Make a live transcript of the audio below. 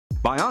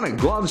Bionic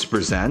Gloves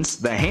presents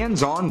the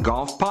Hands-On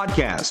Golf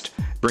Podcast,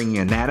 bringing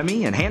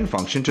anatomy and hand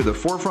function to the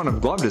forefront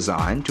of glove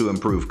design to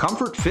improve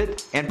comfort,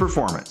 fit, and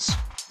performance.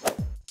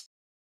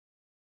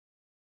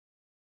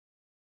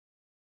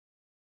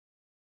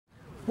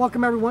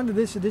 Welcome everyone to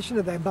this edition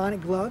of the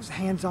Bionic Gloves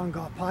Hands-On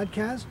Golf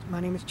Podcast. My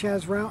name is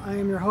Chaz Rao, I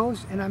am your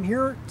host, and I'm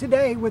here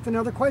today with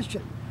another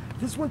question.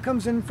 This one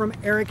comes in from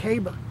Eric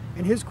Haber,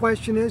 and his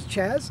question is,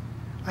 Chaz,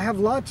 I have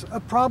lots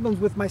of problems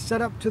with my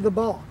setup to the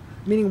ball,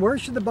 meaning where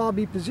should the ball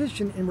be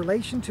positioned in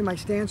relation to my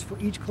stance for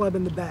each club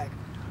in the bag?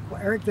 Well,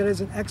 Eric, that is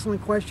an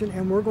excellent question,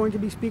 and we're going to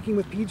be speaking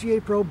with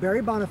PGA Pro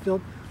Barry Bonifield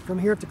from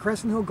here at the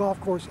Crescent Hill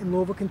Golf Course in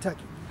Louisville,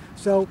 Kentucky.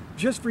 So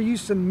just for you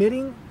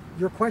submitting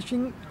your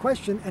question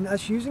and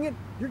us using it,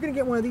 you're going to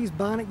get one of these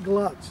Bionic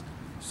gloves.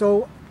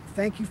 So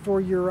thank you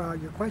for your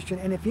question,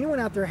 and if anyone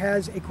out there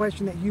has a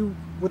question that you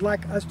would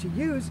like us to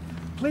use,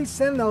 please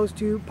send those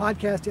to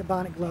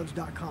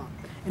podcast@bionicgloves.com.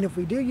 And if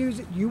we do use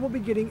it, you will be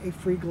getting a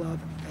free glove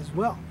as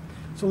well.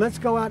 So let's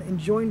go out and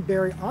join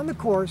Barry on the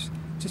course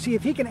to see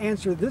if he can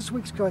answer this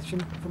week's question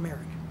from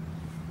Eric.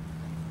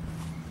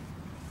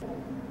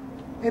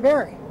 Hey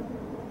Barry.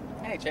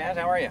 Hey Chaz,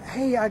 how are you?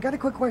 Hey, I got a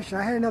quick question.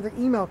 I had another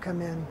email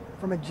come in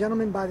from a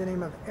gentleman by the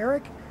name of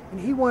Eric, and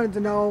he wanted to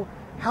know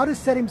how to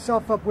set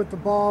himself up with the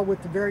ball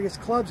with the various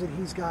clubs that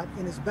he's got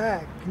in his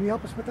bag. Can you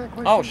help us with that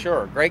question? Oh,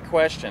 sure. Great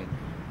question.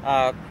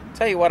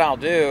 Tell you what I'll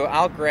do.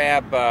 I'll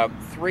grab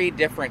 3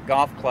 different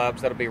golf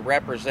clubs that'll be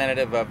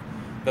representative of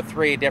the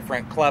 3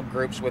 different club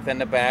groups within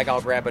the bag.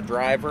 I'll grab a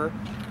driver,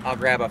 I'll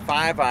grab a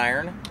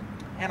 5-iron,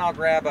 and I'll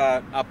grab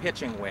a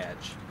pitching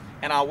wedge.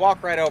 And I'll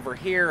walk right over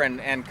here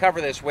and cover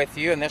this with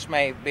you, and this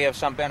may be of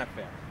some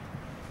benefit.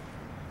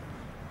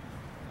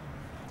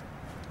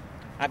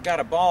 I've got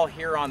a ball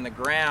here on the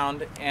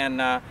ground,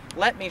 and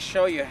let me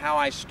show you how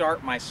I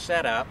start my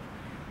setup.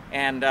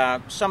 And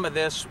some of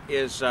this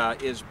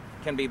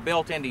can be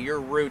built into your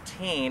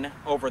routine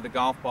over the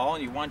golf ball,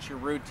 and you want your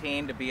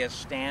routine to be as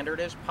standard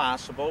as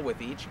possible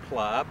with each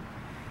club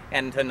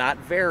and to not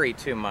vary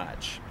too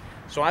much.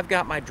 So I've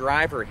got my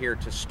driver here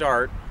to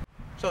start.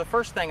 So the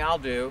first thing I'll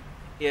do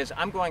is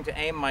I'm going to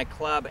aim my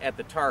club at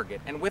the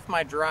target, and with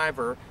my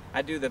driver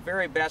I do the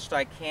very best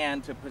I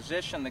can to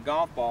position the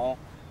golf ball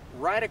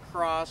right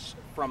across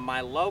from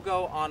my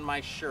logo on my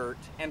shirt,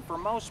 and for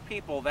most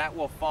people that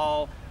will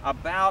fall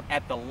about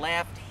at the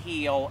left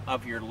heel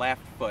of your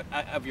left foot,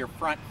 of your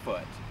front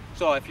foot.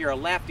 So if you're a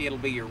lefty, it'll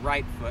be your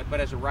right foot, but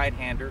as a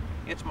right-hander,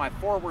 it's my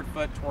forward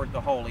foot toward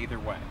the hole either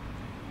way.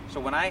 So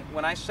when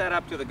I set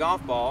up to the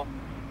golf ball,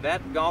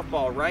 that golf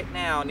ball right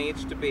now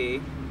needs to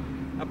be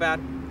about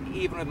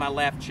even with my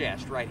left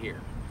chest right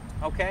here,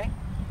 okay?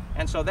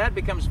 And so that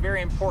becomes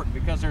very important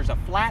because there's a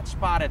flat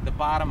spot at the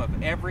bottom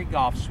of every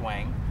golf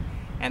swing,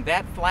 and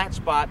that flat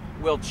spot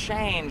will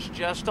change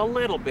just a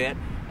little bit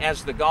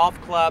as the golf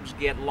clubs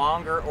get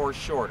longer or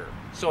shorter.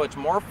 So it's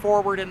more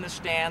forward in the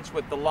stance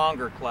with the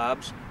longer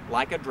clubs,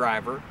 like a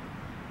driver,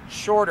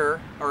 shorter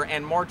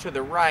and more to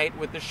the right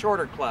with the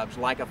shorter clubs,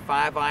 like a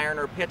 5-iron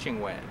or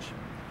pitching wedge.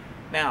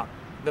 Now,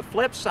 the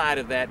flip side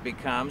of that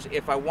becomes,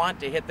 if I want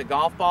to hit the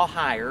golf ball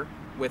higher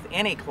with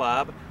any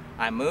club,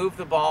 I move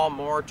the ball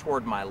more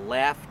toward my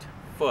left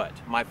foot,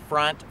 my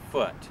front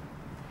foot.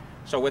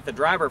 So with the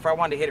driver, if I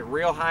wanted to hit it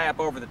real high up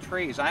over the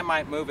trees, I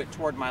might move it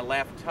toward my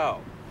left toe.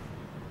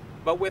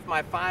 But with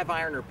my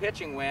 5-iron or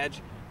pitching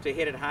wedge, to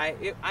hit it high,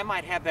 I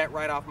might have that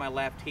right off my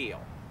left heel.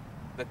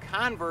 The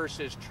converse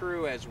is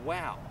true as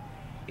well.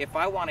 If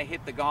I want to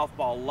hit the golf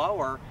ball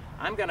lower,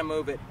 I'm going to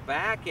move it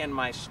back in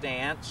my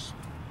stance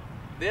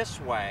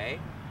this way,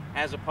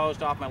 as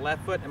opposed to off my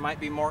left foot. It might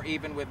be more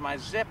even with my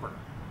zipper.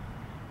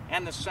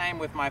 And the same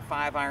with my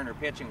 5-iron or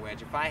pitching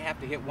wedge. If I have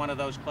to hit one of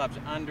those clubs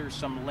under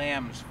some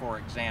limbs, for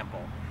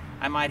example,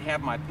 I might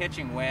have my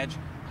pitching wedge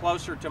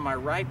closer to my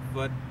right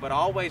foot, but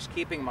always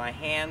keeping my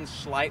hands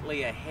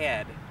slightly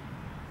ahead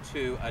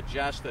to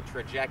adjust the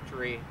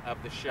trajectory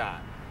of the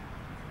shot.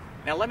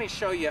 Now let me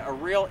show you a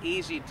real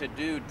easy to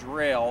do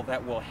drill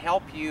that will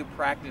help you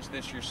practice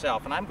this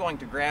yourself. And I'm going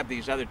to grab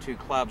these other 2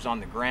 clubs on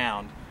the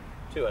ground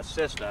to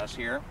assist us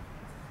here.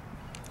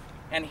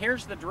 And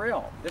here's the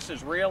drill. This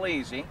is real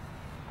easy.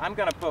 I'm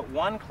going to put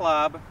one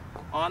club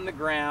on the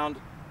ground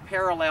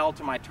parallel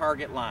to my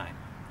target line,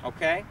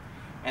 okay?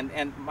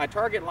 And my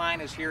target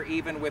line is here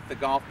even with the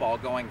golf ball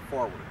going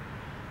forward.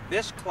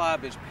 This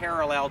club is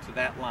parallel to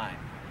that line.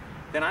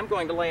 Then I'm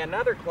going to lay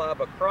another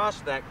club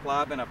across that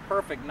club in a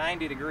perfect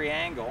 90-degree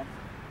angle,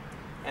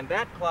 and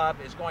that club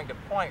is going to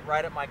point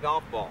right at my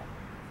golf ball.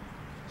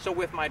 So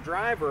with my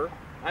driver,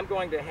 I'm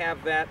going to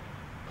have that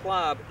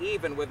club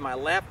even with my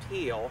left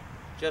heel,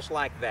 just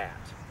like that.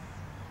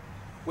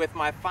 With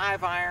my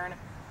 5-iron,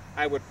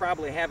 I would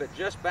probably have it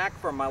just back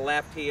from my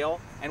left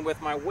heel, and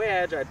with my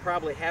wedge, I'd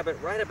probably have it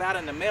right about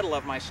in the middle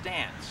of my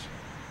stance.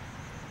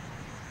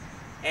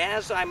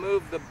 As I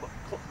move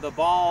the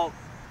ball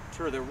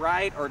to the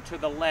right or to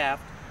the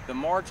left, the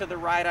more to the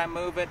right I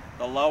move it,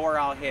 the lower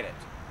I'll hit it.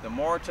 The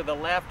more to the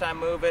left I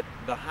move it,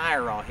 the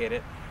higher I'll hit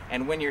it.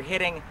 And when you're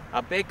hitting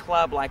a big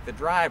club like the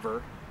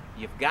driver,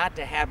 you've got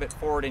to have it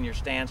forward in your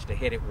stance to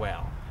hit it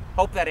well.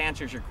 Hope that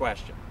answers your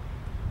question.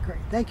 Great.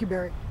 Thank you,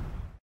 Barry.